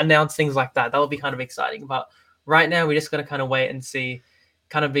 or announce things like that. That would be kind of exciting. But right now, we're just going to kind of wait and see.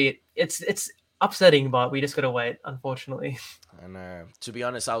 It's upsetting, but we just got to wait, unfortunately. I know. To be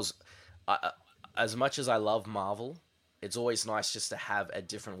honest, as much as I love Marvel, it's always nice just to have a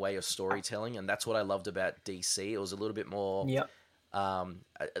different way of storytelling, and that's what I loved about DC. It was a little bit more,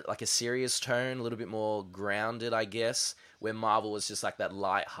 like a serious tone, a little bit more grounded, I guess, where Marvel was just like that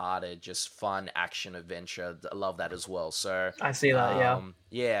light-hearted, just fun action adventure. I love that as well. So I see that,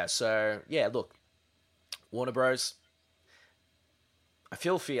 yeah. So yeah, look, Warner Bros. I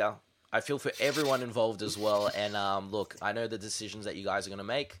feel fear. I feel for everyone involved as well. And look, I know the decisions that you guys are going to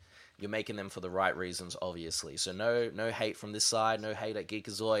make. You're making them for the right reasons, obviously. So no hate from this side, no hate at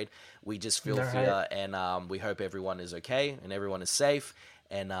Geekazoid. We just feel fear, and we hope everyone is okay and everyone is safe.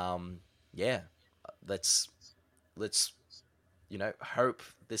 And let's hope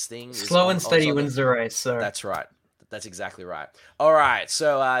this thing slow is and steady wins the race. So that's right. That's exactly right. All right,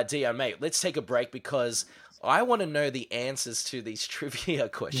 so Dion, mate, let's take a break because I want to know the answers to these trivia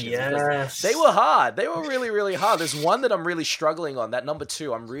questions. Yes. They were hard. They were really, really hard. There's one that I'm really struggling on. That number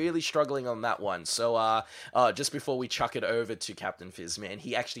 2, I'm really struggling on that one. So just before we chuck it over to Captain Fizz, man,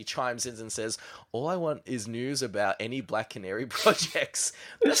 he actually chimes in and says, all I want is news about any Black Canary projects.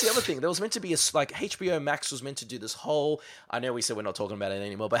 That's the other thing. There was meant to be HBO Max was meant to do this whole, I know we said we're not talking about it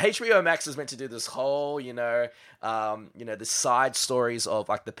anymore, but HBO Max was meant to do this whole, the side stories of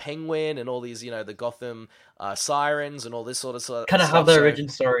like the Penguin and all these, the Gotham sirens and all this sort of stuff. Kind of have their origin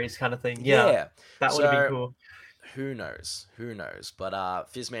stories kind of thing. Yeah. That would have been cool. Who knows? But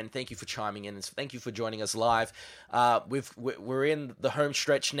Fizzman, thank you for chiming in. Thank you for joining us live. We're in the home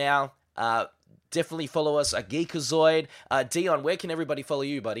stretch now. Definitely follow us at Geekazoid. Dion, where can everybody follow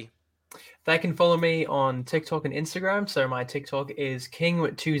you, buddy? They can follow me on TikTok and Instagram. So my TikTok is King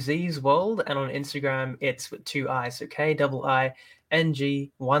with two Z's World, and on Instagram it's with two I's. So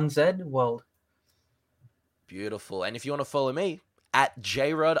KIING1Z World. Beautiful. And if you want to follow me, at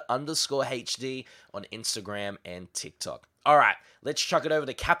JRod_HD on Instagram and TikTok. All right, let's chuck it over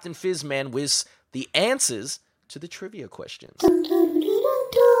to Captain Fizzman with the answers to the trivia questions.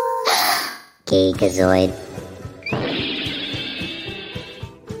 Geekazoid.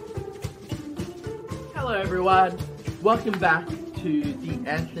 Hello everyone, welcome back to the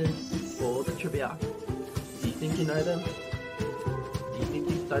answers for the trivia. Do you think you know them? Do you think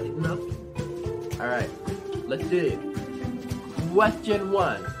you studied enough? Alright, let's do it. Question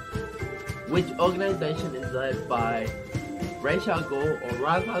 1. Which organization is led by Ra's al Ghul or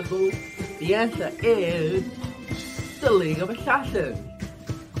Ra's al Ghul? The answer is the League of Assassins.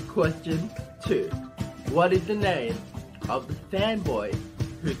 Question 2. What is the name of the fanboy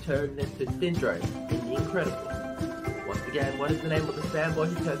who turned into Syndrome in The Incredibles? Once again, what is the name of the fanboy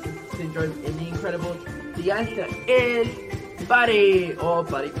who turned into Syndrome in The Incredibles? The answer is Buddy, or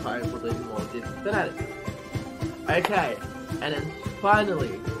Buddy Pine for the more distant fanatics. Okay, and then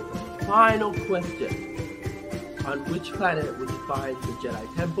finally, final question. On which planet would you find the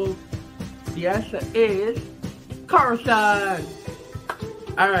Jedi Temple? The answer is Coruscant!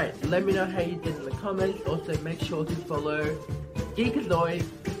 Alright, let me know how you did in the comments. Also, make sure to follow Geekazoid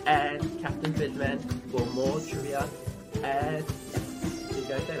and Captain Fizzman for more trivia. And see you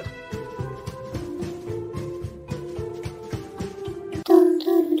guys later.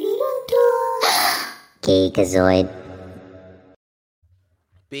 Geekazoid.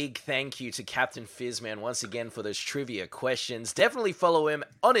 Big thank you to Captain Fizzman once again for those trivia questions. Definitely follow him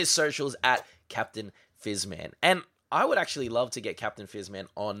on his socials at Captain Fizzman. And I would actually love to get Captain Fizzman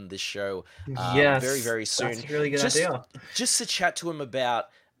on the show Yes, very, very soon. That's a really good idea. Just to chat to him about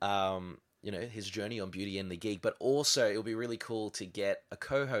his journey on Beauty and the Geek, but also it would be really cool to get a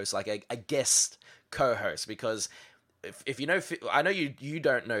co-host, like a guest co-host, because if you know, I know you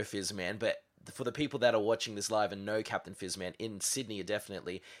don't know Fizzman, but for the people that are watching this live and know Captain Fizzman in Sydney,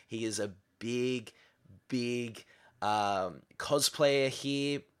 definitely, he is a big cosplayer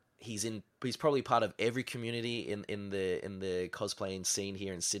here. He's probably part of every community in the cosplaying scene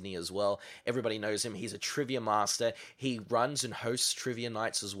here in Sydney as well. Everybody knows him. He's a trivia master. He runs and hosts trivia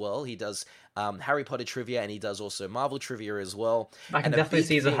nights as well. He does Harry Potter trivia, and he does also Marvel trivia as well. I can And definitely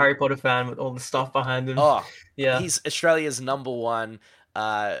see he's a Harry Potter fan with all the stuff behind him. Oh, yeah. He's Australia's #1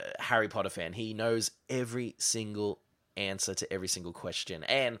 Harry Potter fan. He knows every single answer to every single question.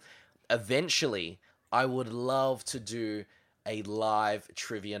 And eventually, I would love to do a live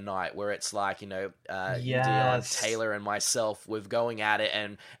trivia night where it's like, Dion, Taylor, and myself, we're going at it,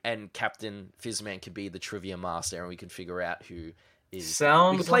 and Captain Fizzman could be the trivia master, and we can figure out who is.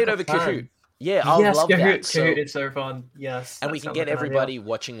 Sounds we can play like it over a plan. Kahoot. Yeah, I would love that. Kahoot is so fun. Yes, and we can get everybody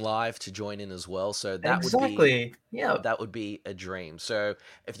watching live to join in as well. So that would be a dream. So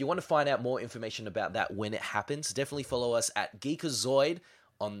if you want to find out more information about that when it happens, definitely follow us at Geekazoid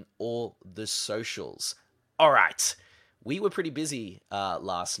on all the socials. All right. We were pretty busy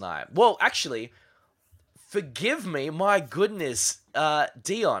last night. Well, actually, forgive me, my goodness,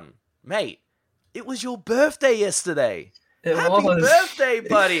 Dion, mate, it was your birthday yesterday. Happy birthday,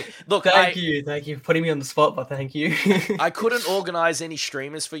 buddy. Look, thank you for putting me on the spot, but thank you. I couldn't organize any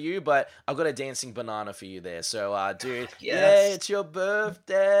streamers for you, but I've got a dancing banana for you there. So, dude, yeah, it's your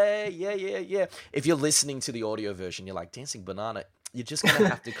birthday. Yeah. If you're listening to the audio version, you're like, dancing banana, you're just going to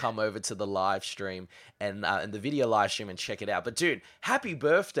have to come over to the live stream and the video live stream and check it out. But dude, happy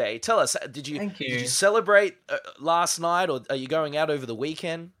birthday. Tell us, did you celebrate last night, or are you going out over the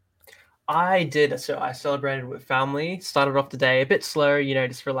weekend? I did. So I celebrated with family, started off the day a bit slow,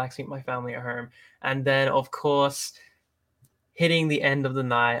 just relaxing with my family at home. And then, of course, hitting the end of the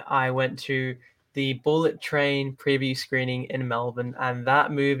night, I went to the Bullet Train preview screening in Melbourne, and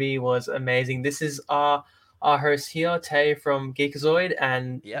that movie was amazing. This is our host here, Tay from Geekazoid,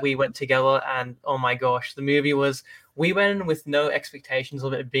 and we went together, and oh my gosh, the movie we went in with no expectations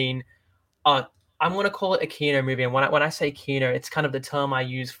of it being I'm going to call it a Kino movie. And when I say Kino, it's kind of the term I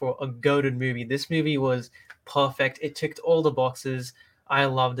use for a goated movie. This movie was perfect. It ticked all the boxes. I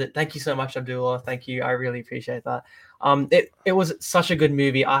loved it. Thank you so much, Abdullah. Thank you. I really appreciate that. It was such a good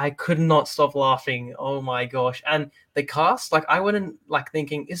movie. I could not stop laughing. Oh my gosh. And the cast, I went in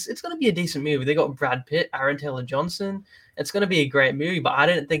thinking it's going to be a decent movie. They got Brad Pitt, Aaron Taylor Johnson. It's going to be a great movie, but I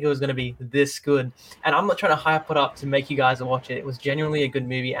didn't think it was going to be this good. And I'm not trying to hype it up to make you guys watch it. It was genuinely a good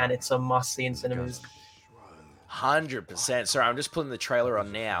movie, and it's a must-see in cinemas. 100%. Sorry, I'm just putting the trailer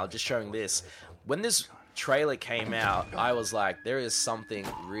on now, just showing this. When there's trailer came out, I was like, there is something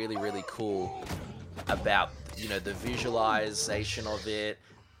really, really cool about, the visualization of it,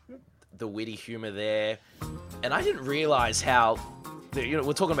 the witty humor there. And I didn't realize how,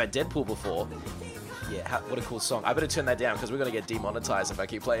 we're talking about Deadpool before. Yeah, what a cool song. I better turn that down because we're going to get demonetized if I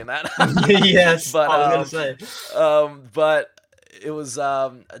keep playing that. Yes, but, I was going to say. But it was,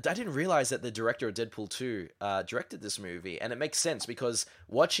 I didn't realize that the director of Deadpool 2 directed this movie. And it makes sense because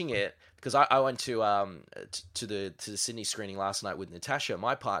watching it, because I went to the Sydney screening last night with Natasha,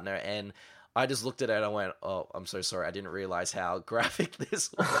 my partner, and I just looked at it and I went, oh, I'm so sorry. I didn't realize how graphic this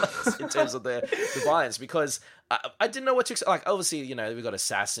was in terms of the violence, because I didn't know what to expect. Like, obviously, we've got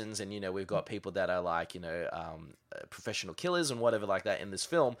assassins and, we've got people that are like, professional killers and whatever like that in this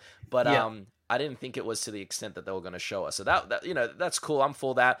film. But I didn't think it was to the extent that they were going to show us. So that that's cool. I'm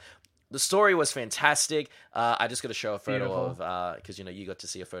for that. The story was fantastic. I just got to show a photo of, because, you got to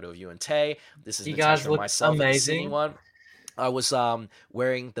see a photo of you and Tay. This is You Natasha guys and look myself amazing. at the Sydney one. I was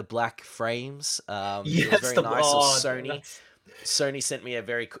wearing the black frames. It was Yes, very the nice of oh, Sony. that's- Sony sent me a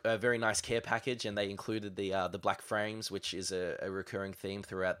very nice care package, and they included the black frames, which is a recurring theme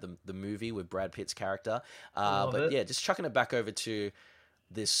throughout the movie with Brad Pitt's character. Love But it. yeah, just chucking it back over to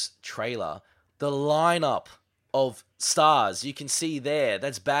this trailer, the lineup of stars you can see there.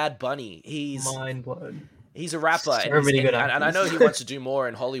 That's Bad Bunny. Mind blown. He's a rapper, So and, many good and I actors. know he wants to do more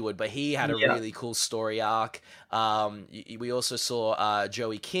in Hollywood, but he had a Yeah. really cool story arc. We also saw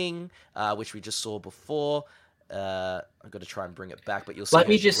Joey King, which we just saw before. I've got to try and bring it back, but you'll see. Let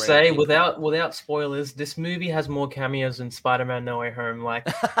me her just great say, in- without spoilers, this movie has more cameos than Spider-Man: No Way Home. Like,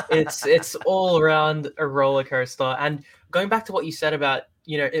 it's all around a roller coaster. And going back to what you said about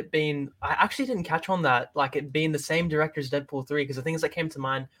it being, I actually didn't catch on that, like it being the same director as Deadpool 3, because the things that came to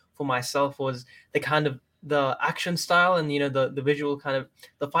mind for myself was the kind of the action style and the visual kind of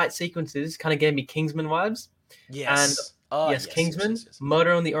the fight sequences kind of gave me Kingsman vibes. Yes. Yes, Kingsman,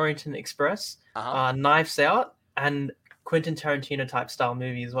 Murder on the Orient Express, Uh-huh. Knives Out, and Quentin Tarantino type style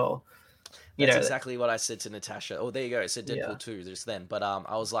movie as well. That's exactly what I said to Natasha. Oh, there you go. I said Deadpool Yeah. 2 just then. But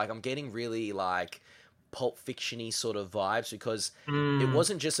I was like, I'm getting really like Pulp Fiction-y sort of vibes, because it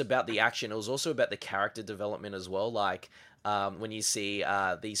wasn't just about the action. It was also about the character development as well. Like when you see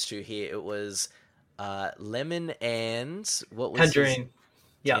these two here, it was Lemon and what was Tangerine.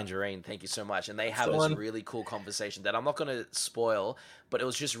 Yeah. Tangerine, thank you so much. And they have the this one. really cool conversation that I'm not going to spoil, but it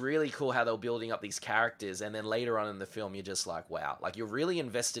was just really cool how they were building up these characters. And then later on in the film, you're just like, wow, like you're really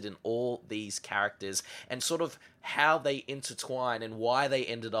invested in all these characters and sort of how they intertwine and why they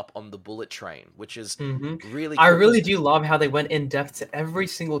ended up on the bullet train, which is really cool. I really do love how they went in depth to every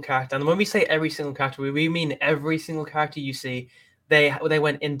single character. And when we say every single character, we mean every single character you see. They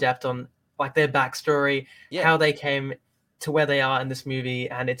went in depth on like their backstory, how they came to where they are in this movie,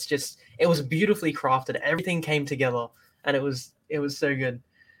 and it was beautifully crafted. Everything came together, and it was so good.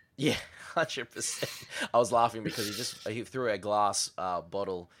 Yeah, 100%. I was laughing because he threw a glass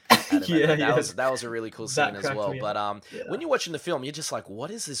bottle at him. That was a really cool scene as well. But when you're watching the film, you're just like,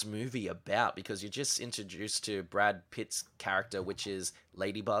 what is this movie about? Because you're just introduced to Brad Pitt's character, which is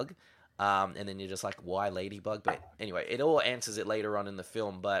Ladybug. And then you're just like, why Ladybug? But anyway, it all answers it later on in the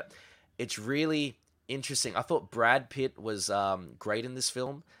film. But it's really interesting. I thought Brad Pitt was great in this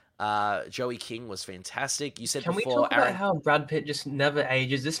film. Joey King was fantastic. You said Can before, we talk about how Brad Pitt just never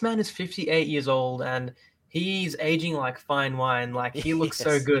ages? This man is 58 years old, and he's aging like fine wine. Like, he looks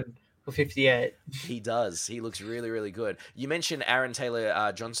so good for 58. He does. He looks really, really good. You mentioned Aaron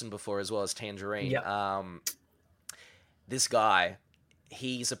Taylor Johnson before as well as Tangerine. Yeah. This guy,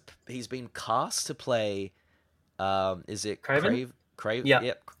 he's been cast to play. Is it Craven? Craven? Yeah.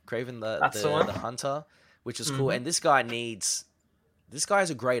 Yep. Craven the hunter, which is cool. And this guy's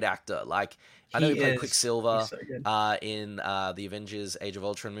a great actor. Like, I know he played Quicksilver in the Avengers Age of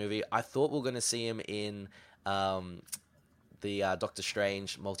Ultron movie. I thought we were going to see him in the Doctor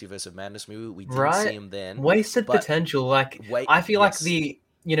Strange Multiverse of Madness movie. We didn't see him then. Wasted potential. Like, I feel like the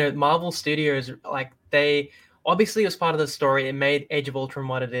Marvel Studios, like, they obviously, as part of the story, it made Age of Ultron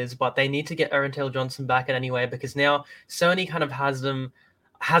what it is, but they need to get Aaron Taylor Johnson back in anyway, because now Sony kind of has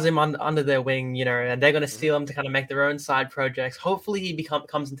him under their wing, and they're going to steal him to kind of make their own side projects. Hopefully he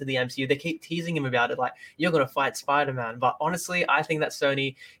comes into the MCU. They keep teasing him about it, like, you're going to fight Spider-Man. But honestly, I think that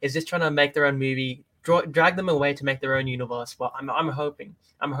Sony is just trying to make their own movie, drag them away to make their own universe. But I'm hoping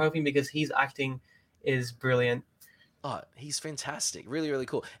because his acting is brilliant. Oh, he's fantastic. Really, really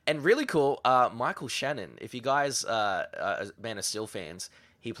cool. And really cool, Michael Shannon. If you guys are Man of Steel fans,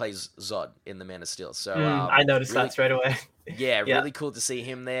 he plays Zod in the Man of Steel. So I noticed that straight away. Yeah, really cool to see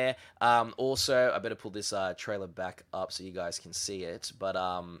him there. Also, I better pull this trailer back up so you guys can see it. But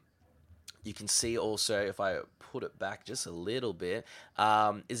You can see also, if I put it back just a little bit,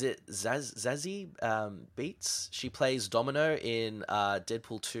 is it Zazie Beetz? She plays Domino in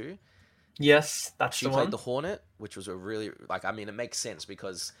Deadpool 2. Yes, that's She the played one. the Hornet, which was a really, like, I mean, it makes sense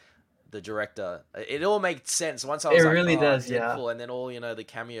because the director, it all made sense once I It was like, really oh, does, yeah. Deadpool, and then all, the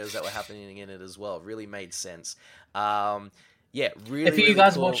cameos that were happening in it as well really made sense. Yeah, really, If you really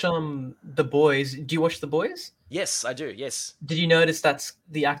guys cool. watch The Boys, do you watch The Boys? Yes, I do. Yes. Did you notice that's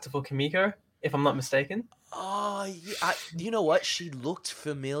the actor for Kimiko, if I'm not mistaken? Oh, yeah, you know what? She looked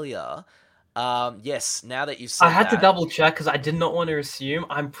familiar. Yes, now that you've I said had to that. double check because I did not want to assume.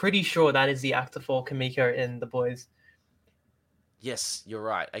 I'm pretty sure that is the actor for Kimiko in The Boys. Yes, you're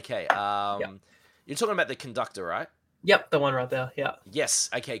right. Okay. Yep. You're talking about the conductor, right? Yep, the one right there. Yeah. Yes.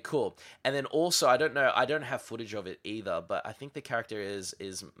 Okay. Cool. And then also, I don't know. I don't have footage of it either, but I think the character is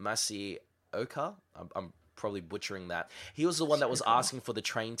Masi Oka. I'm probably butchering that. He was the one that was Oka. asking for the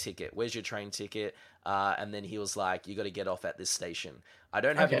train ticket. Where's your train ticket? And then he was like, "You got to get off at this station." I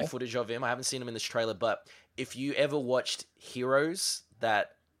don't have any Okay. footage of him. I haven't seen him in this trailer. But if you ever watched Heroes,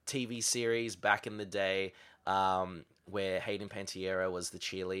 that TV series back in the day, where Hayden Panettiere was the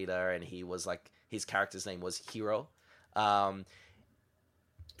cheerleader, and he was like, his character's name was Hero. He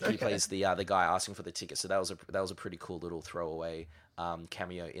Okay. plays the guy asking for the ticket, so that was a pretty cool little throwaway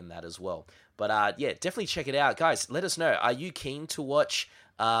cameo in that as well. But yeah, definitely check it out, guys. Let us know. Are you keen to watch?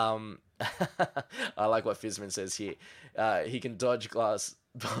 I like what Fizman says here. He can dodge glass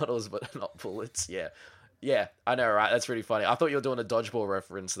bottles, but not bullets. Yeah, I know, right? That's pretty funny. I thought you were doing a dodgeball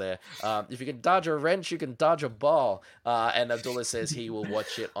reference there. If you can dodge a wrench, you can dodge a ball. And Abdullah says he will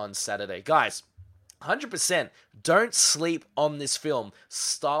watch it on Saturday, guys. 100%. Don't sleep on this film.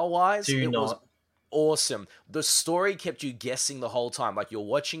 Star-wise, Do it not. was awesome. The story kept you guessing the whole time. Like, you're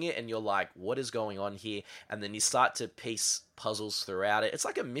watching it and you're like, what is going on here? And then you start to piece puzzles throughout it. It's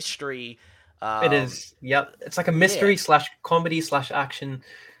like a mystery. It is. Yep. It's like a mystery / comedy / action.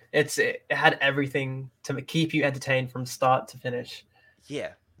 It had everything to keep you entertained from start to finish.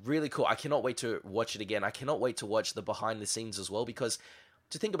 Yeah, really cool. I cannot wait to watch it again. I cannot wait to watch the behind the scenes as well, because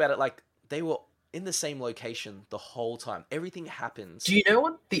to think about it, like, they were in the same location the whole time. Everything happens. Do you know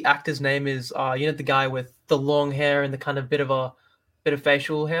what the actor's name is? The guy with the long hair and the kind of bit of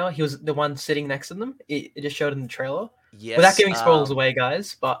facial hair. He was the one sitting next to them. It just showed in the trailer. Yes. Without giving spoilers away,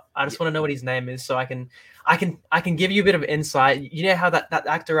 guys, but I just want to know what his name is so I can give you a bit of insight. You know how that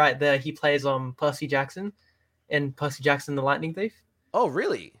actor right there, he plays Percy Jackson in Percy Jackson the Lightning Thief? Oh,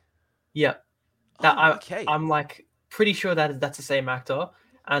 really? Yeah. Okay. I'm like pretty sure that's the same actor.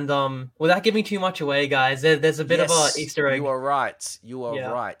 And without giving too much away, guys, there's a bit of a Easter egg. You are right.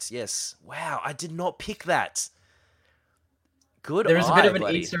 Right. Yes. Wow, I did not pick that. Good. There is a bit of an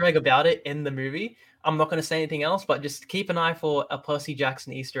buddy. Easter egg about it in the movie. I'm not going to say anything else, but just keep an eye for a Percy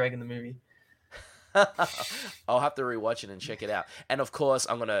Jackson Easter egg in the movie. I'll have to rewatch it and check it out. And of course,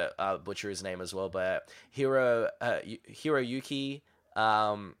 I'm gonna butcher his name as well, but Hiroyuki,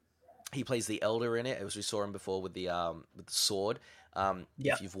 he plays the elder in it. As we saw him before with the sword.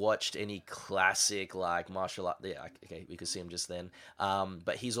 If you've watched any classic like martial art, yeah, okay, we could see him just then.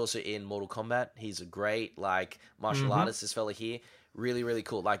 But he's also in Mortal Kombat. He's a great like martial artist. This fella here, really, really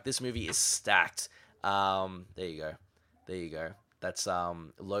cool. Like, this movie is stacked. There you go. That's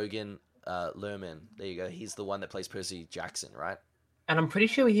Logan Lerman. There you go. He's the one that plays Percy Jackson, right? And I'm pretty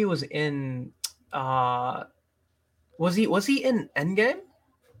sure he was in. Was he in Endgame?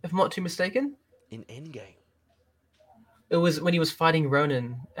 If I'm not too mistaken. In Endgame. It was when he was fighting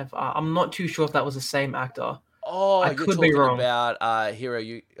Ronin. I'm not too sure if that was the same actor. Oh, I you're could be talking wrong. about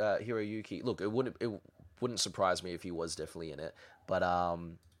Hiroyuki. Look, it wouldn't surprise me if he was definitely in it. But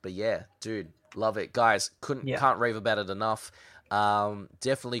yeah, dude, love it, guys. Can't rave about it enough.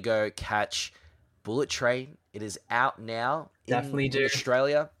 Definitely go catch Bullet Train. It is out now in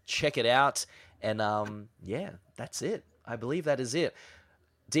Australia. Check it out, and yeah, that's it. I believe that is it.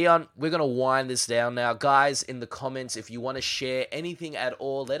 Dion, we're going to wind this down now. Guys, in the comments, if you want to share anything at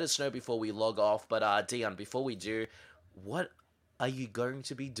all, let us know before we log off. But Dion, before we do, what are you going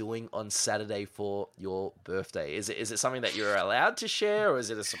to be doing on Saturday for your birthday? Is it something that you're allowed to share, or is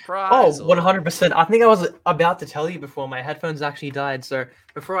it a surprise? Oh, 100%. I think I was about to tell you before my headphones actually died. So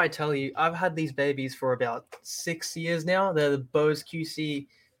before I tell you, I've had these babies for about 6 years now. They're the Bose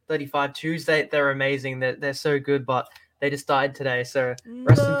QC35-2s. They're amazing. They're so good, but they just died today. So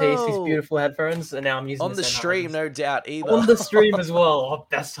rest in peace, these beautiful headphones. And now I'm using on the stream, no doubt, either. On the stream as well. Oh,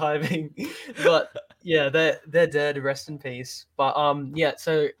 best timing. But yeah, they're dead. Rest in peace. But yeah.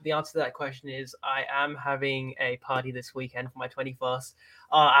 So the answer to that question is, I am having a party this weekend for my 21st.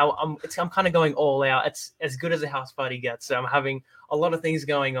 I'm kind of going all out. It's as good as a house party gets. So I'm having a lot of things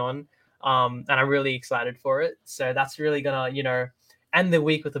going on. And I'm really excited for it. So that's really gonna end the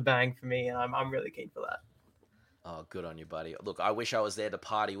week with a bang for me, and I'm really keen for that. Oh, good on you, buddy. Look, I wish I was there to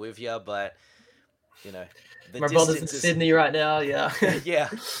party with you, but the My brother's in distance is. Sydney right now. Yeah. Yeah,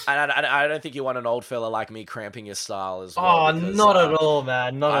 and I don't think you want an old fella like me cramping your style as well. Oh, because, not at all,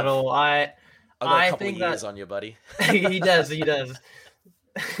 man. Not at I've- all. I've got a I couple of think years that on you, buddy. he does. He does.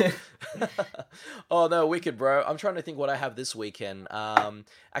 Oh no, wicked, bro. I'm trying to think what I have this weekend.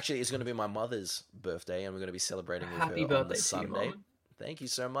 Actually, it's going to be my mother's birthday, and we're going to be celebrating with Happy her on birthday the to you, Sunday. Mom. Thank you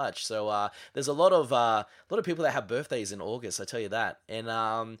so much. So there's a lot of people that have birthdays in August. I tell you that. And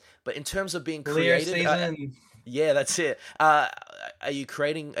but in terms of being Leo creative, season. yeah, that's it. Are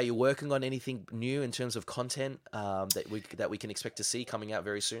you working on anything new in terms of content that we can expect to see coming out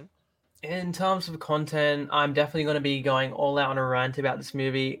very soon? In terms of content, I'm definitely going to be going all out on a rant about this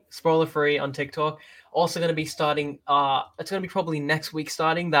movie, spoiler free on TikTok. Also going to be starting. It's going to be probably next week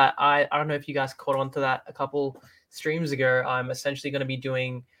starting. That I don't know if you guys caught on to that a couple streams ago. I'm essentially going to be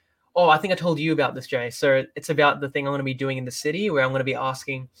doing. Oh, I think I told you about this, Jay. So it's about the thing I'm going to be doing in the city, where I'm going to be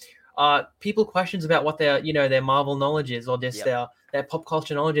asking people questions about what their Marvel knowledge is, or just Yep. their pop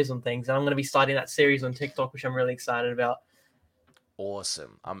culture knowledge is on things. And I'm going to be starting that series on TikTok, which I'm really excited about.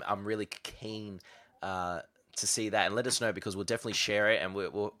 Awesome. I'm really keen to see that, and let us know, because we'll definitely share it, and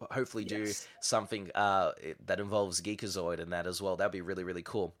we'll hopefully do Yes. something that involves Geekazoid and that as well. That'd be really, really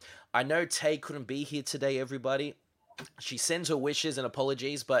cool. I know Tay couldn't be here today, everybody. She sends her wishes and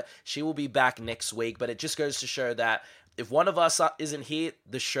apologies, but she will be back next week. But it just goes to show that if one of us isn't here,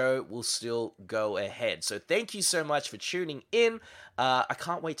 the show will still go ahead. So thank you so much for tuning in. I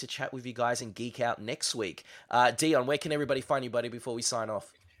can't wait to chat with you guys and geek out next week. Dion, where can everybody find you, buddy, before we sign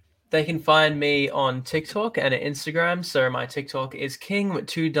off? They can find me on TikTok and Instagram. So my TikTok is King with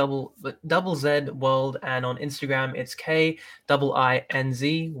double Z World, and on Instagram it's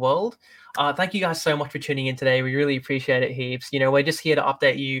KIINZ World. Thank you guys so much for tuning in today. We really appreciate it heaps. We're just here to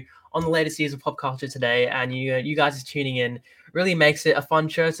update you on the latest news of pop culture today, and you guys tuning in really makes it a fun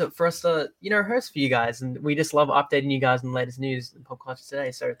show for us to host for you guys, and we just love updating you guys on the latest news in pop culture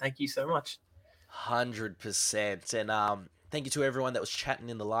today. So thank you so much. 100%. And thank you to everyone that was chatting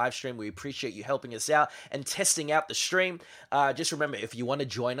in the live stream. We appreciate you helping us out and testing out the stream. Just remember, if you want to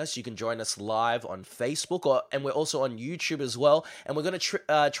join us, you can join us live on Facebook, and we're also on YouTube as well. And we're going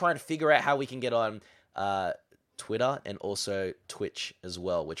to try and figure out how we can get on Twitter and also Twitch as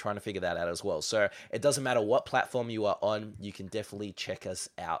well. We're trying to figure that out as well. So it doesn't matter what platform you are on, you can definitely check us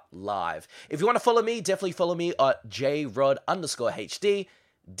out live. If you want to follow me, definitely follow me at jrod_HD.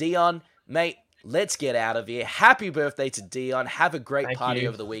 Dion, mate, let's get out of here. Happy birthday to Dion. Have a great Thank party you.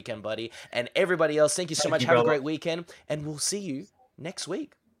 over the weekend, buddy. And everybody else, thank you so Thank much. you, Have a brother. great weekend. And we'll see you next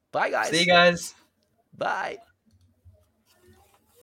week. Bye, guys. See you guys. Bye.